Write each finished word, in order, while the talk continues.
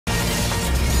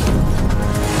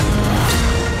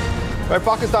where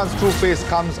Pakistan's true face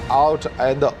comes out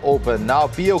in the open. Now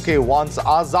PoK wants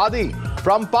Azadi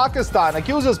from Pakistan,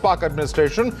 accuses Pak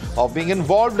administration of being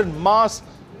involved in mass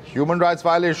human rights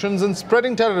violations and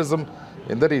spreading terrorism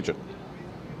in the region.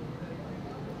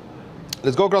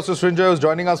 Let's go across to Srinjoy, who's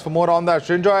joining us for more on that.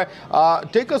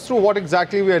 Srinjoy, take us through what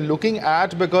exactly we are looking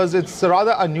at, because it's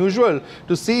rather unusual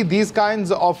to see these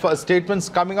kinds of statements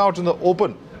coming out in the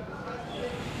open.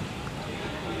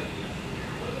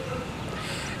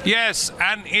 Yes,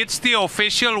 and it's the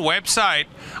official website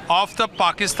of the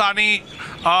Pakistani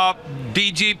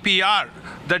DGPR,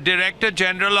 the Director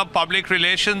General of Public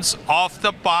Relations of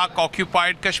the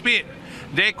Pak-occupied Kashmir.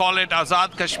 They call it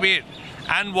Azad Kashmir.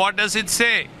 And what does it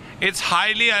say? It's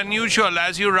highly unusual,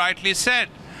 as you rightly said.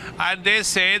 And they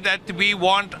say that we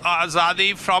want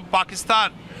Azadi from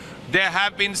Pakistan. There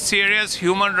have been serious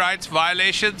human rights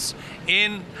violations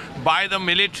by the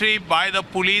military, by the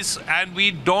police, and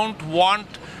we don't want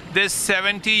this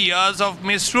 70 years of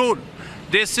misrule.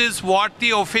 This is what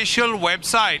the official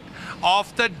website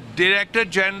of the Director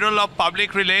General of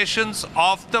Public Relations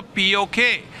of the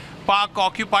PoK,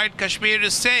 Pak-occupied Kashmir,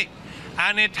 is saying.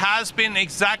 And it has been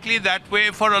exactly that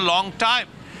way for a long time.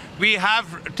 We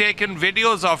have taken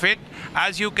videos of it,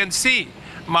 as you can see,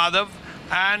 Madhav,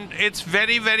 and it's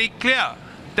very, very clear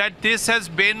that this has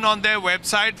been on their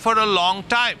website for a long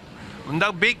time. And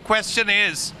the big question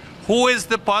is, who is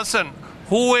the person?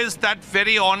 Who is that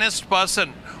very honest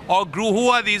person? Or who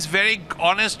are these very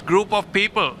honest group of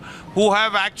people who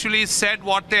have actually said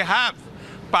what they have?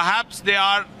 Perhaps they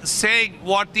are saying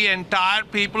what the entire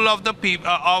people of the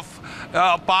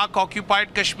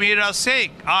Pak-occupied Kashmir are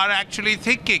saying, are actually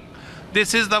thinking.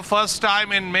 This is the first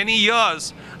time in many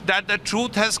years that the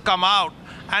truth has come out,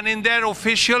 and in their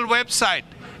official website.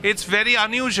 It's very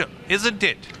unusual, isn't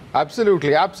it?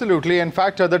 Absolutely, absolutely. In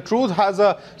fact, the truth has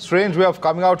a strange way of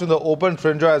coming out in the open,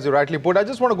 Srinjoy, as you rightly put. I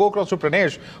just want to go across to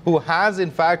Pranesh, who has,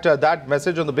 in fact, that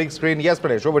message on the big screen. Yes,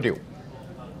 Pranesh, over to you.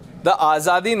 The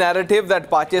Azadi narrative that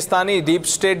Pakistani deep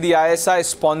state, the ISI,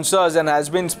 sponsors and has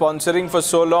been sponsoring for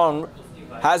so long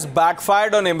has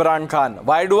backfired on Imran Khan.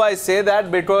 Why do I say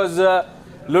that? Because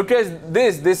look at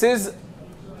this. This is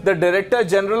the Director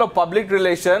General of Public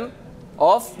Relations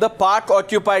of the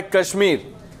Pak-occupied Kashmir.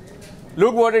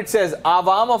 Look what it says.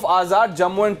 Awam of Azad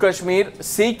Jammu and Kashmir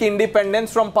seek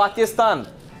independence from Pakistan.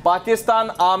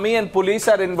 Pakistan Army and police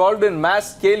are involved in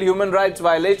mass-scale human rights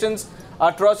violations,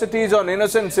 atrocities on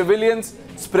innocent civilians,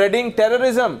 spreading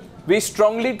terrorism. We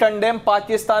strongly condemn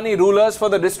Pakistani rulers for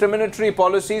the discriminatory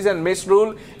policies and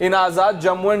misrule in Azad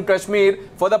Jammu and Kashmir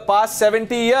for the past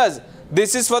 70 years.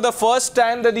 This is for the first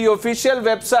time that the official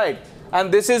website,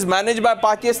 and this is managed by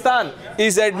Pakistan,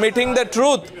 is admitting the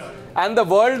truth. And the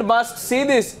world must see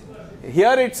this.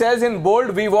 Here it says in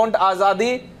bold, we want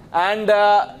Azadi. And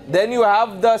then you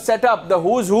have the setup, the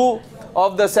who's who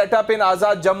of the setup in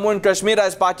Azad Jammu and Kashmir,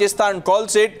 as Pakistan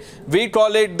calls it. We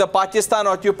call it the Pakistan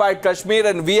occupied Kashmir,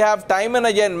 and we have time and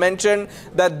again mentioned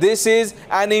that this is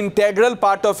an integral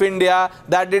part of India,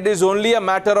 that it is only a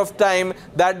matter of time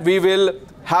that we will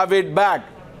have it back.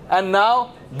 And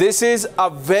now this is a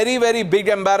very, very big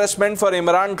embarrassment for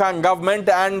Imran Khan government,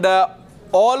 and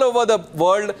all over the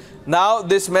world now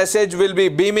this message will be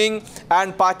beaming,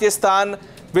 and Pakistan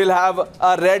will have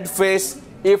a red face,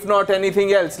 if not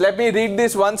anything else. Let me read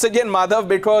this once again, Madhav,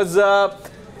 because,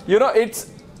 you know,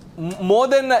 it's more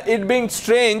than it being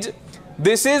strange.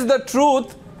 This is the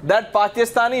truth that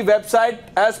Pakistani website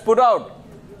has put out.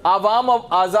 Awam of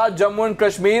Azad Jammu and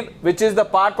Kashmir, which is the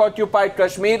Pak-occupied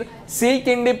Kashmir, seek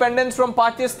independence from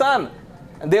Pakistan.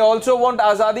 They also want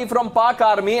Azadi from Pak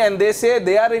Army, and they say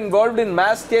they are involved in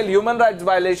mass-scale human rights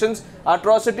violations,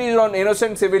 atrocities on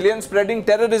innocent civilians, spreading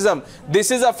terrorism. This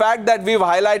is a fact that we've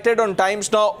highlighted on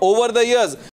times now over the years.